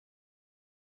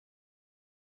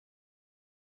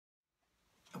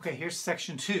Okay, here's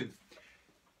section 2.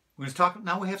 We're going to talk,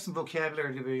 now we have some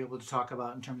vocabulary to be able to talk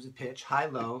about in terms of pitch, high,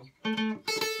 low,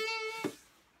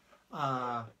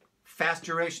 fast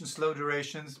durations, slow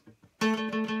durations. Okay,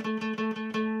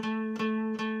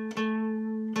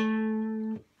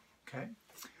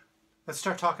 let's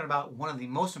start talking about one of the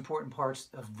most important parts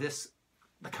of this,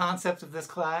 the concept of this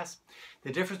class,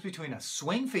 the difference between a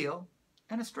swing feel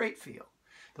and a straight feel.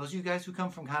 Those of you guys who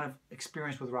come from kind of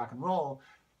experience with rock and roll,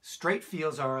 straight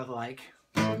feels are like,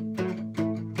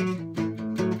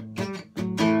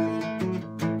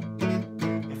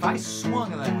 if I swung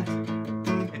that,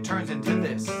 it turns into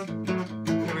this.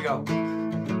 Here we go.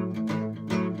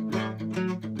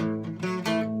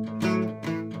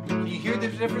 Can you hear the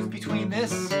difference between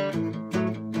this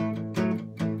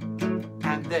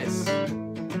and this?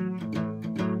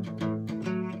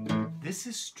 This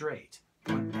is straight.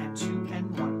 1 and 2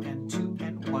 and 1 and 2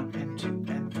 and 1 and 2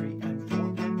 and 3 and 4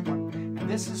 and 1. And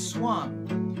this is swung.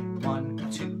 1,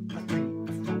 a 2, a 3,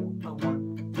 a 4, a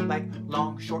 1. Like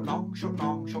long, short, long, short,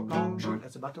 long, short, long, short.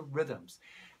 That's about the rhythms.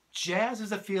 Jazz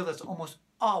is a feel that's almost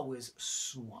always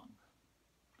swung.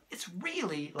 It's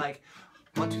really like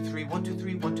 1, 2, 3, 1, 2,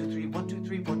 3, 1, 2, 3, 1, 2,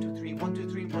 3, 1, 2, 3, 1, 2,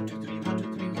 3, 1, 2, 3, 1,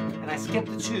 2, 3, 1. And I skip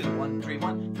the 2. 1, 3,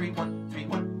 1, 3, 1, 3,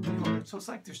 1, 3, 1. So it's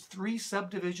like there's 3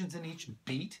 subdivisions in each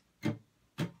beat.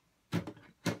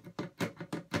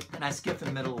 And I skip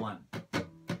the middle one. 3,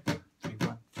 1, 3,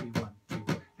 1, 3, 1.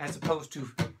 As opposed to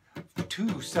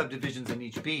 2 subdivisions in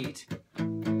each beat.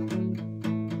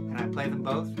 And I play them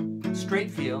both. Straight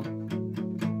feel.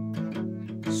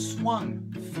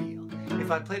 Swung feel. If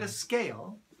I played a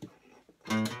scale,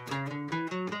 and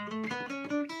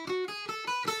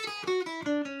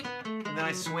then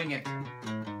I swing it.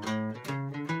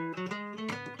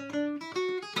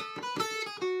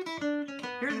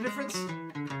 Here's the difference.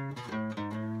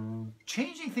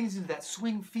 Changing things into that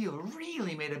swing feel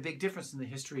really made a big difference in the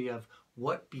history of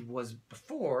what was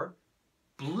before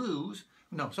blues.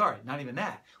 No, sorry, not even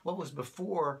that. What was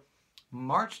before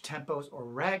march tempos or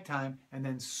ragtime, and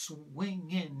then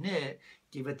swinging it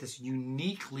gave it this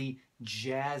uniquely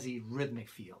jazzy rhythmic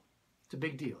feel. It's a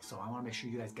big deal, so I want to make sure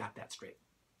you guys got that straight.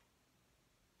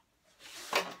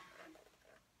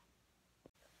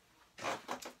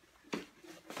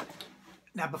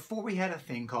 Now, before we had a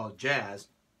thing called jazz,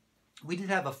 we did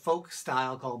have a folk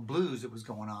style called blues that was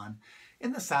going on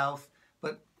in the South,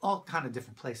 but all kind of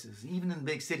different places. Even in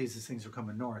big cities as things are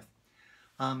coming north.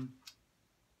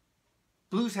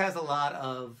 Blues has a lot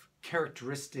of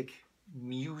characteristic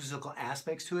musical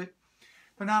aspects to it.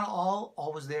 They're not all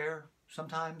always there,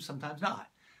 sometimes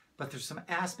not. But there's some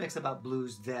aspects about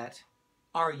blues that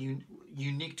are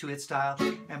unique to its style.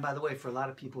 And by the way, for a lot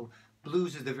of people,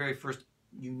 blues is the very first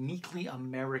uniquely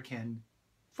American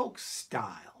folk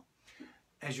style.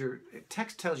 As your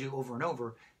text tells you over and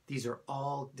over, these are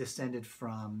all descended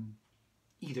from,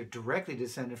 either directly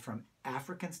descended from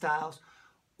African styles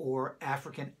or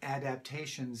African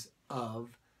adaptations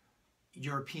of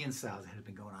European styles that had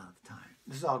been going on at the time.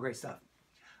 This is all great stuff.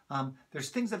 There's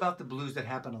things about the blues that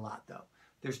happen a lot, though.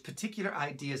 There's particular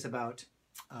ideas about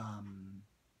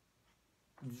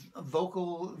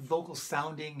vocal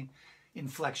sounding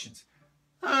inflections.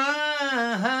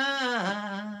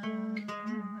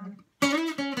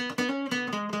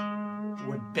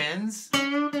 What bends,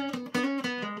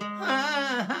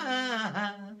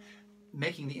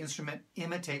 making the instrument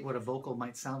imitate what a vocal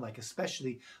might sound like,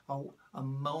 especially a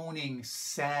moaning,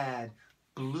 sad,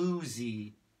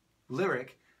 bluesy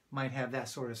lyric might have that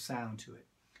sort of sound to it.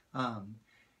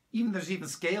 There's even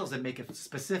scales that make it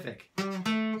specific.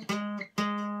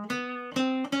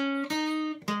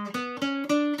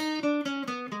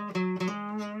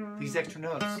 These extra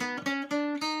notes,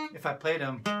 if I played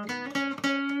them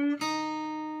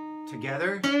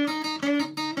together,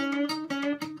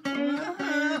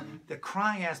 the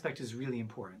crying aspect is really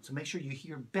important. So make sure you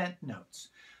hear bent notes.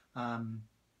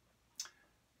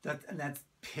 That's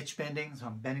pitch bending, so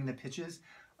I'm bending the pitches.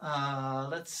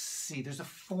 Let's see, there's a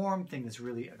form thing that's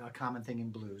really a common thing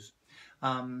in blues.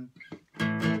 And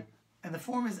the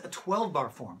form is a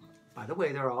 12-bar form. By the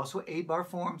way, there are also 8-bar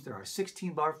forms, there are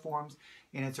 16-bar forms.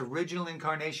 In its original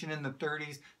incarnation in the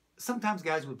 30s, sometimes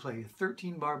guys would play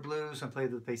 13-bar blues, some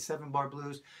would play 7-bar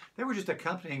blues. They were just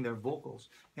accompanying their vocals.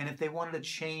 And if they wanted to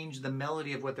change the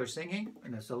melody of what they're singing,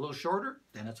 and it's a little shorter,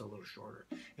 then it's a little shorter.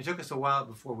 It took us a while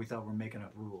before we thought we were making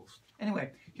up rules.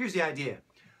 Anyway, here's the idea.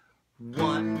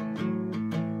 1,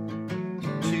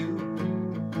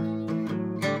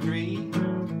 2, 3,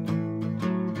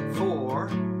 4,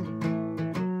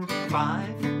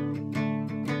 5,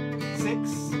 6,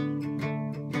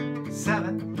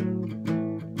 7,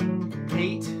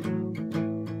 8,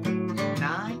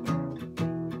 9,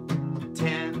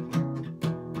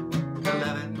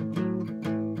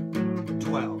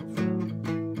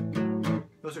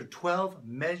 12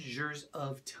 measures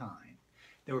of time.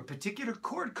 There were particular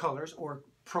chord colors or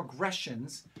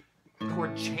progressions,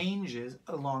 chord changes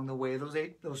along the way,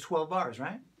 those 12 bars,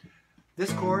 right?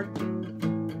 This chord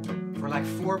for like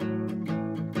 4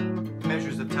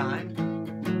 measures of time,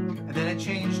 and then it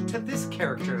changed to this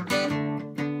character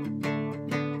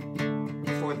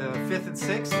for the 5th and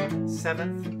 6th,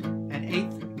 7th and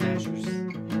 8th measures.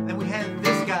 Then we had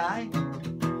this guy,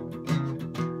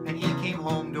 and he came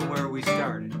home to where we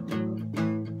started.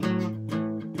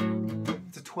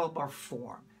 It's a 12-bar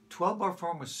form. 12-bar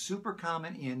form was super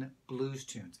common in blues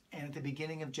tunes. And at the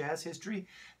beginning of jazz history,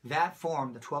 that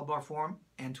form, the 12-bar form,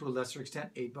 and to a lesser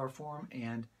extent, 8-bar form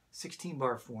and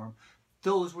 16-bar form,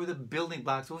 those were the building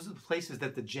blocks. Those are the places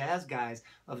that the jazz guys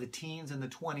of the teens and the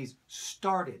 20s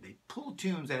started. They pulled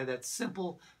tunes that had that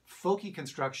simple, folky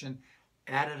construction,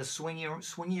 added a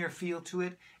swingier feel to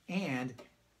it, and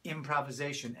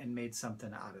improvisation, and made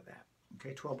something out of that.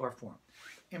 Okay, 12-bar form.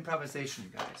 Improvisation,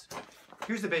 you guys.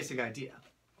 Here's the basic idea.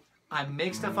 I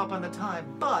make stuff up on the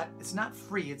time, but it's not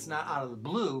free. It's not out of the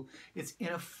blue. It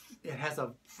has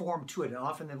a form to it, and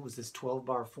often it was this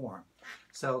 12-bar form.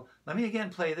 So let me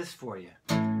again play this for you.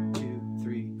 2,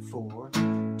 3, 4,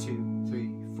 2,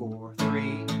 3, 4,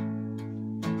 3,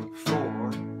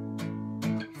 4,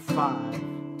 5,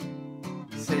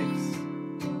 6,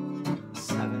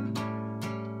 7,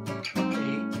 8,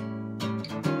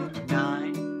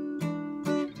 9,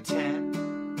 10,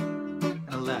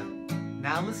 and 11.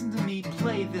 Now listen to me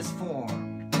play this form.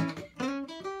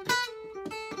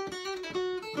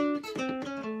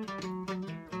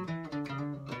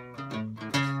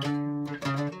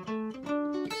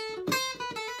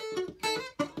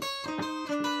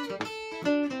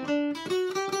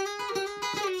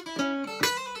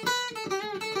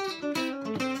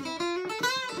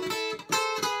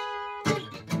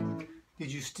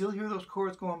 Did you still hear those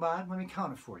chords going by? Let me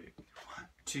count it for you. 1,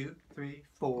 2, 3,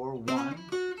 4, 1,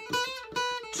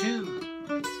 2,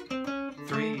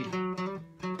 3,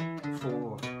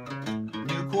 4.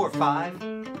 New chord, 5,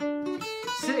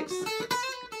 6,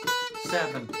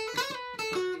 7,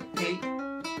 8,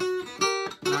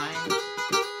 9,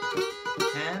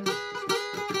 10,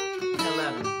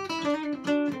 11.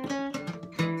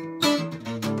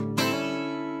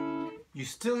 You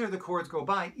still hear the chords go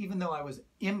by, even though I was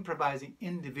improvising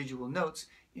individual notes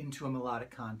into a melodic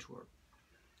contour.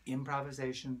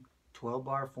 Improvisation,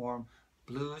 12-bar form,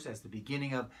 blues as the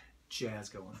beginning of jazz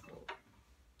going forward.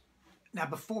 Now,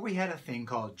 before we had a thing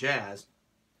called jazz,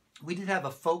 we did have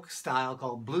a folk style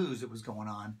called blues that was going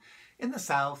on in the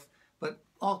South, but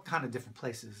all kind of different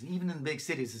places. Even in big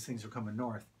cities as things were coming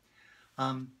north.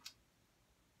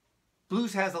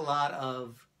 Blues has a lot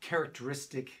of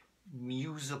characteristic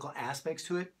musical aspects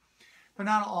to it. They're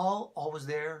not all always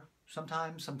there,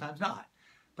 sometimes not.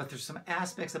 But there's some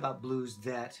aspects about blues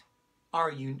that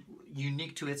are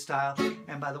unique to its style.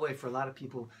 And by the way, for a lot of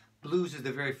people, blues is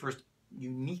the very first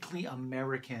uniquely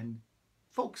American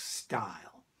folk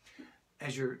style.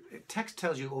 As your text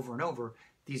tells you over and over,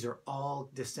 these are all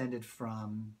descended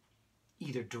from,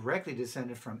 either directly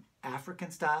descended from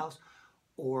African styles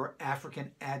or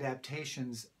African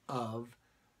adaptations of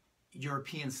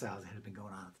European styles that had been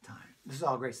going on at the time. This is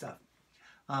all great stuff.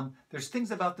 There's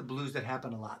things about the blues that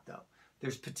happen a lot, though.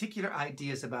 There's particular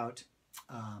ideas about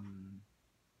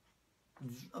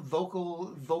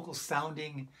vocal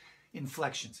sounding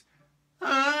inflections.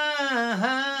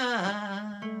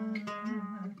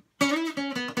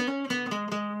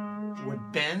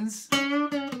 What bends,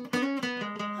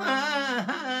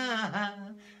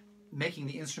 making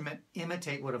the instrument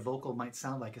imitate what a vocal might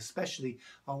sound like, especially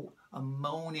a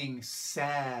moaning,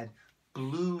 sad,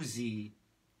 bluesy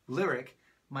lyric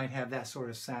might have that sort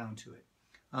of sound to it.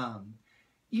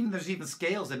 There's even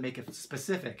scales that make it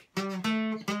specific.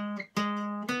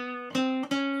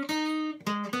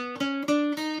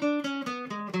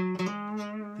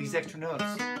 These extra notes,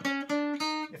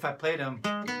 if I played them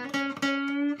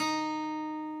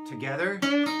together,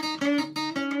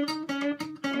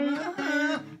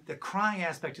 the crying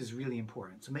aspect is really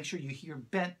important. So make sure you hear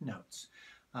bent notes.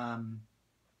 And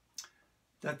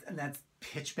that's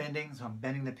pitch bending, so I'm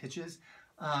bending the pitches.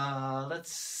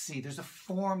 Let's see, there's a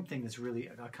form thing that's really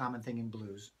a common thing in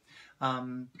blues.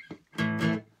 And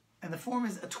the form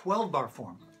is a 12-bar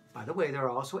form. By the way, there are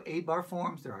also 8-bar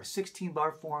forms, there are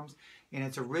 16-bar forms. In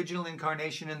its original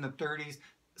incarnation in the 30s,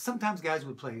 sometimes guys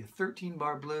would play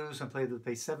 13-bar blues, some would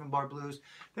play 7-bar blues.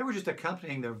 They were just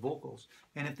accompanying their vocals.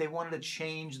 And if they wanted to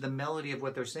change the melody of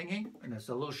what they're singing, and it's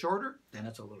a little shorter, then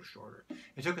it's a little shorter.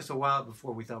 It took us a while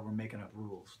before we thought we were making up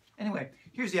rules. Anyway,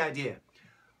 here's the idea.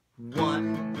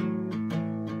 1,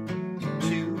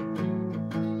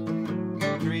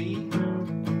 2, 3, 3,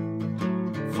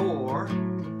 4,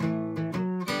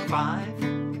 5,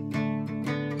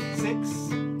 6,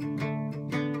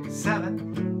 7,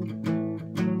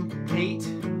 8,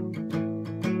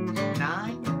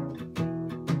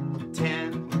 9,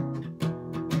 10,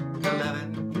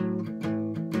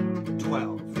 11,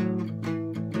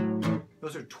 12.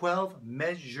 Those are 12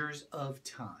 measures of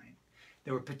time.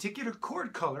 There were particular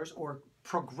chord colors or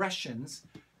progressions,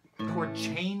 chord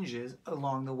changes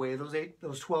along the way of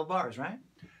those 12 bars, right?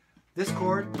 This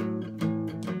chord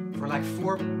for like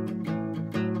 4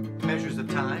 measures of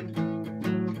time,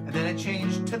 and then it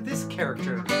changed to this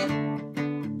character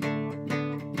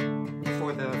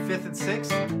for the 5th and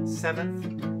 6th, 7th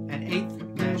and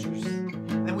 8th measures.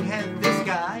 Then we had this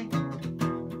guy,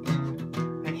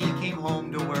 and he came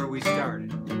home to where we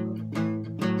started.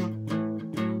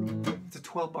 It's a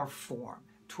 12-bar form.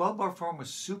 12-bar form was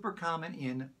super common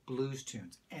in blues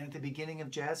tunes. And at the beginning of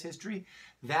jazz history,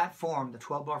 that form, the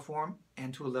 12-bar form,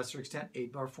 and to a lesser extent,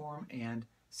 8-bar form and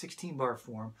 16-bar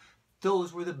form,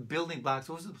 those were the building blocks.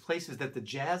 Those are the places that the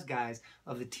jazz guys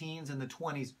of the teens and the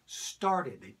 20s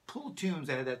started. They pulled tunes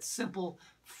out of that simple,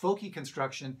 folky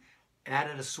construction,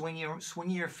 added a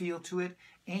swingier feel to it,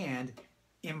 and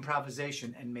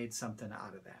improvisation, and made something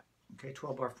out of that. Okay,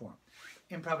 12-bar form.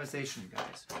 Improvisation, you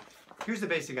guys. Here's the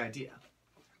basic idea.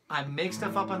 I make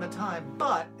stuff up on the time,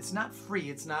 but it's not free.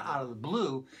 It's not out of the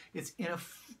blue. It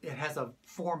has a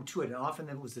form to it, and often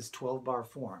it was this 12-bar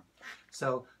form.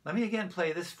 So let me again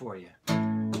play this for you.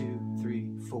 2,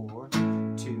 3, 4,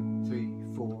 2, 3,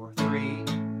 4, 3,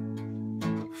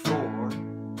 4,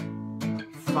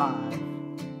 5,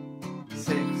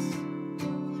 6,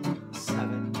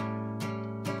 7,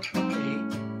 8,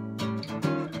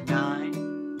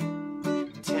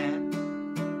 9, 10,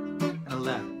 and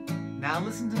 11. Now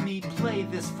listen to me play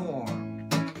this form.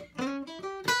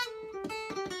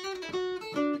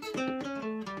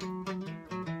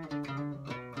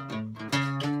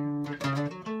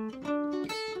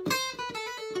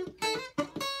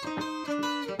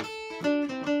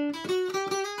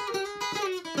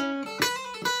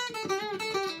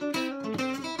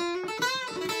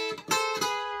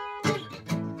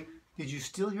 Did you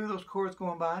still hear those chords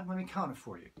going by? Let me count it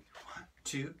for you. 1,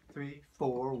 2, 3,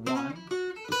 4, 1,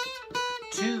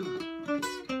 2,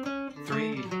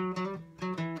 3,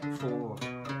 4.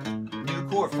 New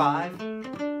chord, 5,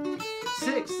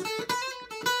 6,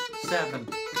 7,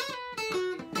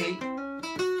 8,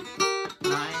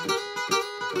 9,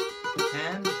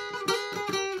 10,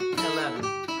 11.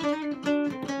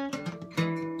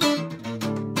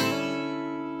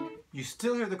 You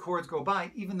still hear the chords go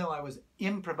by, even though I was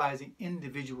improvising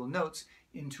individual notes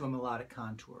into a melodic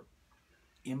contour.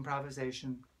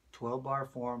 Improvisation, 12-bar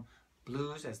form,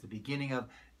 blues as the beginning of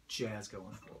jazz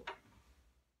going forward.